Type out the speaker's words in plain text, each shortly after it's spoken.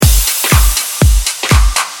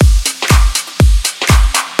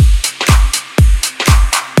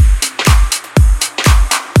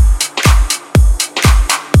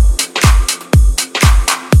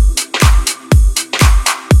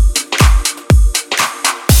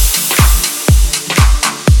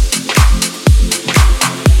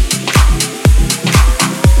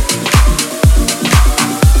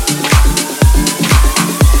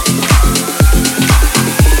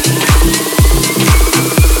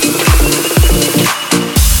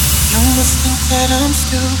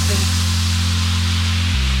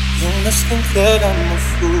think that I'm a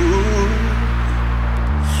fool.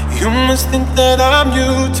 You must think that I'm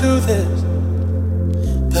new to this,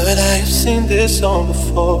 but I have seen this song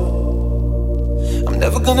before. I'm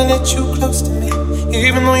never gonna let you close to me,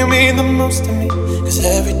 even though you mean the most to me. Cause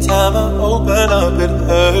every time I open up it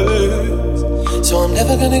hurts. So I'm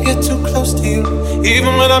never gonna get too close to you,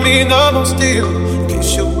 even when I mean the most to you. In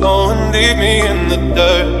case you go and leave me in the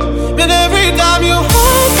dirt. And every time you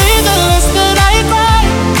hold me, the less that I cry.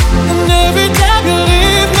 And every time you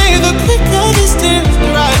leave me, the quicker these tears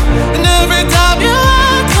dry. And every time you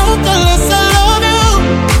walk out, the less I love you.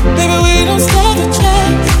 Baby, we don't stand a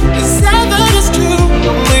chance. It's sad that it's true.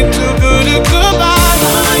 I'm way too good at goodbye.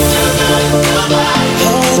 I'm way too good at goodbye.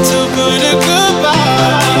 I'm way too good at goodbye.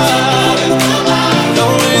 The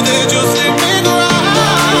way that you see me cry.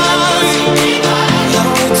 I'm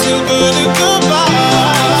way too good at goodbye.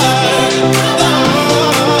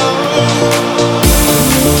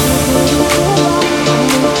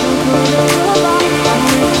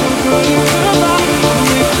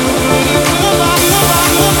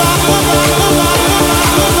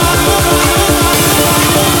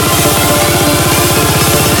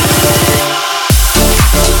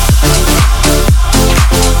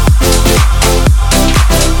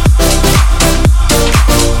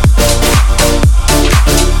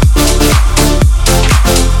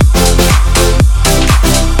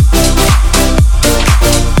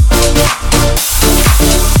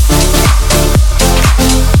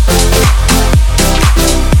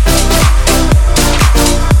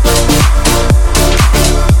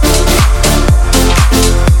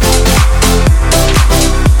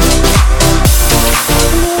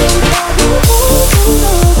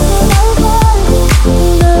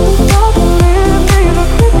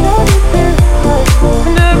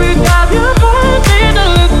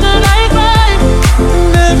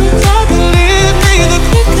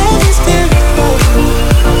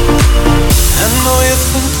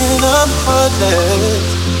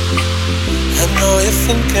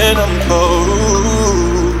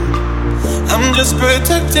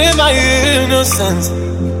 Protecting my innocence,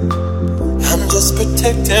 I'm just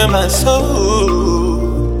protecting my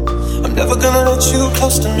soul. I'm never gonna let you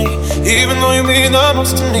close to me, even though you mean the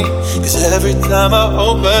most to me. Cause every time I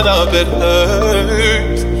open up it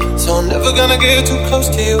hurts. So I'm never gonna get too close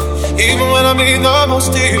to you, even when I mean the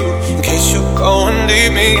most to you. In case you go and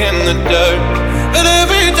leave me in the dirt. But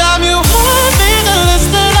every time you hold me, the less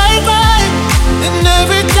that I cry. And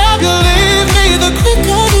every